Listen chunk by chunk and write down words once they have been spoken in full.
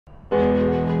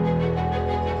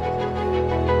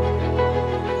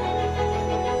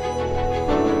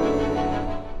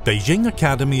Beijing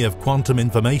Academy of Quantum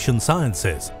Information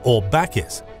Sciences, or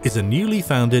BAQIS, is a newly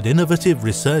founded innovative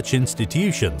research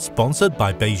institution sponsored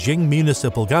by Beijing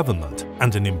municipal government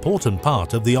and an important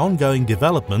part of the ongoing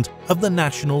development of the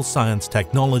National Science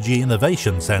Technology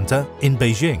Innovation Center in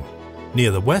Beijing.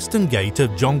 Near the western gate of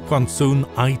Zhongguancun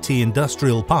IT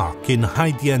Industrial Park in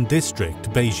Haidian District,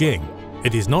 Beijing,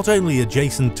 it is not only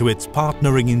adjacent to its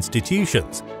partnering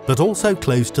institutions, but also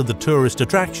close to the tourist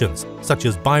attractions such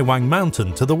as Baiwang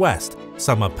Mountain to the west,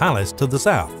 Summer Palace to the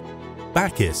south.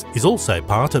 BAQIS is also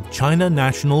part of China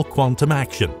National Quantum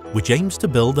Action, which aims to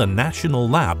build a national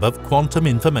lab of quantum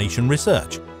information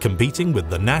research, competing with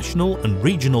the national and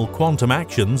regional quantum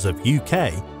actions of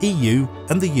UK, EU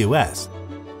and the US.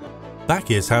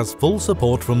 BAQIS has full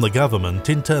support from the government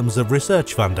in terms of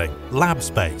research funding, lab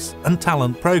space and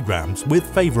talent programs with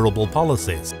favourable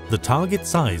policies. The target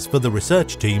size for the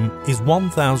research team is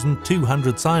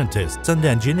 1,200 scientists and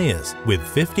engineers, with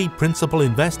 50 principal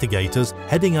investigators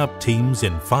heading up teams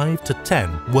in 5 to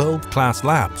 10 world-class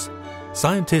labs.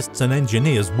 Scientists and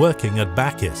engineers working at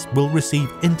BAQIS will receive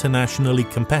internationally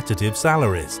competitive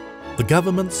salaries. The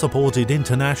government-supported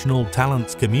International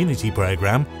Talents Community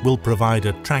Program will provide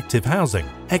attractive housing,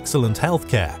 excellent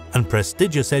healthcare and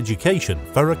prestigious education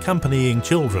for accompanying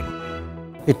children.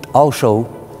 It also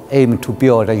aims to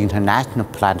build an international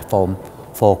platform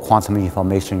for quantum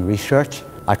information research,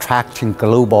 attracting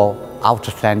global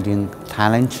outstanding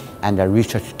talent and a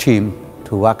research team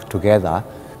to work together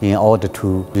in order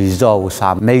to resolve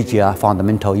some major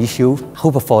fundamental issues,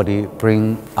 hopefully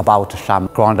bring about some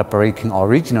groundbreaking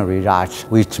original results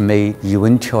which may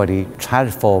eventually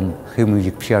transform human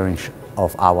experience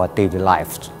of our daily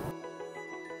lives.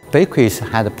 BAQIS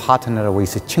has partnered with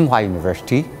Tsinghua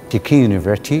University, Peking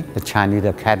University, the Chinese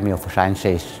Academy of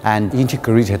Sciences, and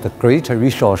integrated great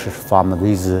resources from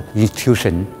these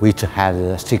institutions, which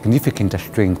has significant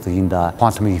strength in the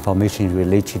quantum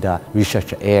information-related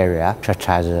research area, such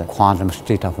as quantum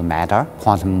state of matter,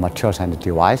 quantum materials and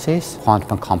devices,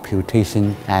 quantum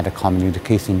computation and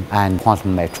communication, and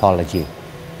quantum metrology.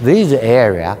 These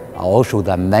areas are also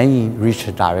the main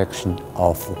research direction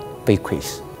of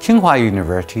BAQIS. Tsinghua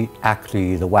University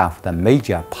actually is one of the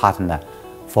major partners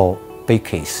for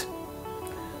BAQIS.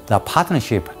 The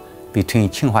partnership between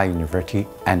Tsinghua University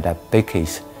and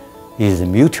BAQIS is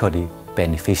mutually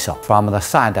beneficial. From the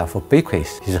side of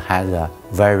BAQIS, it has a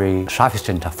very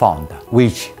sufficient fund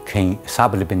which can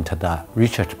supplement the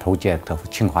research project of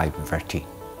Tsinghua University.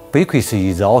 BAQIS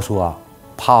is also a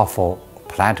powerful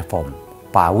platform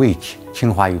by which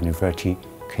Tsinghua University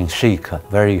can seek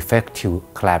very effective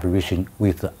collaboration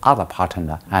with other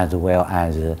partners as well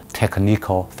as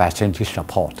technical facility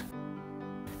support.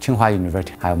 Tsinghua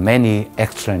University has many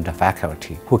excellent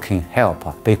faculty who can help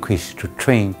BAQIS to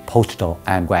train postdoc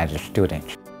and graduate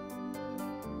students.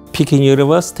 Peking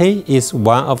University is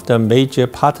one of the major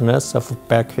partners of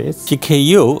BAQIS.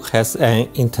 PKU has an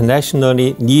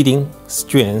internationally leading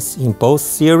strength in both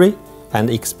theory and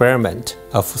experiment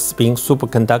of spin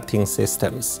superconducting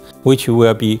systems, which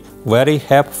will be very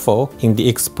helpful in the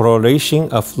exploration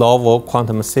of novel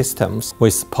quantum systems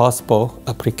with possible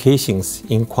applications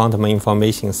in quantum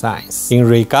information science. In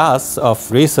regards of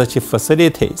research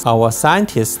facilities, our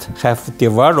scientists have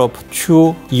developed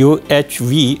two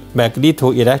UHV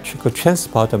magnetoelectric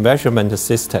transport measurement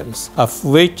systems, of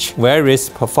which various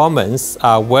performances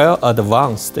are well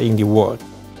advanced in the world.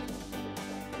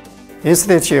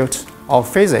 Institute of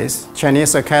Physics,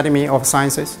 Chinese Academy of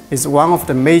Sciences, is one of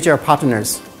the major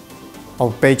partners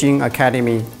of Beijing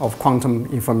Academy of Quantum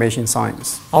Information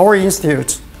Science. Our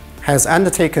institute has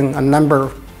undertaken a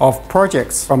number of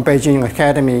projects from Beijing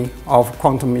Academy of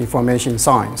Quantum Information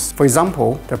Science. For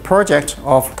example, the project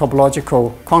of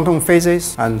topological quantum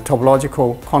physics and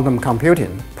topological quantum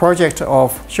computing, project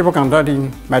of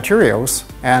superconducting materials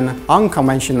and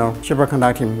unconventional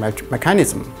superconducting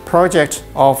mechanism, project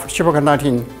of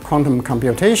superconducting quantum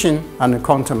computation and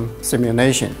quantum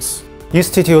simulations.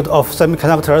 Institute of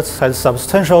Semiconductors has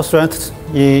substantial strength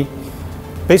in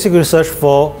basic research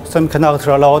for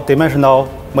semiconductor low-dimensional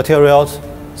materials,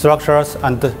 structures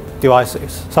and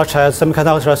devices, such as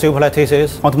semiconductor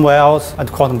superlattices, quantum wells,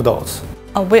 and quantum dots.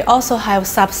 We also have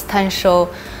substantial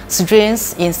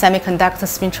strengths in semiconductor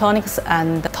spintronics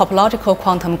and topological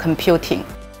quantum computing.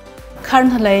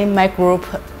 Currently, my group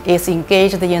is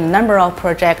engaged in a number of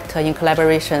projects in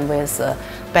collaboration with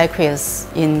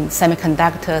BAQIS in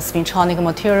semiconductor spintronic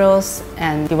materials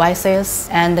and devices,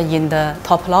 and in the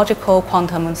topological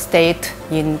quantum state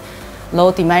in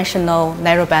low-dimensional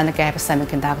narrow-band gap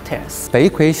semiconductors.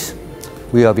 BAQIS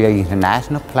will be an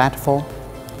international platform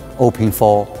open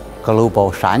for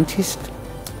global scientists,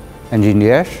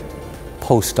 engineers,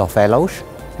 postdoc fellows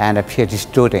and PhD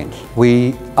students.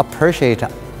 We appreciate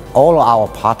all our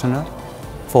partners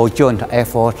for joint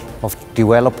effort of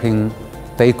developing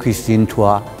BAQIS into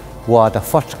a world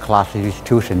first-class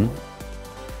institution.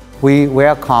 We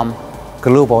welcome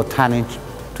global talent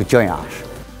to join us.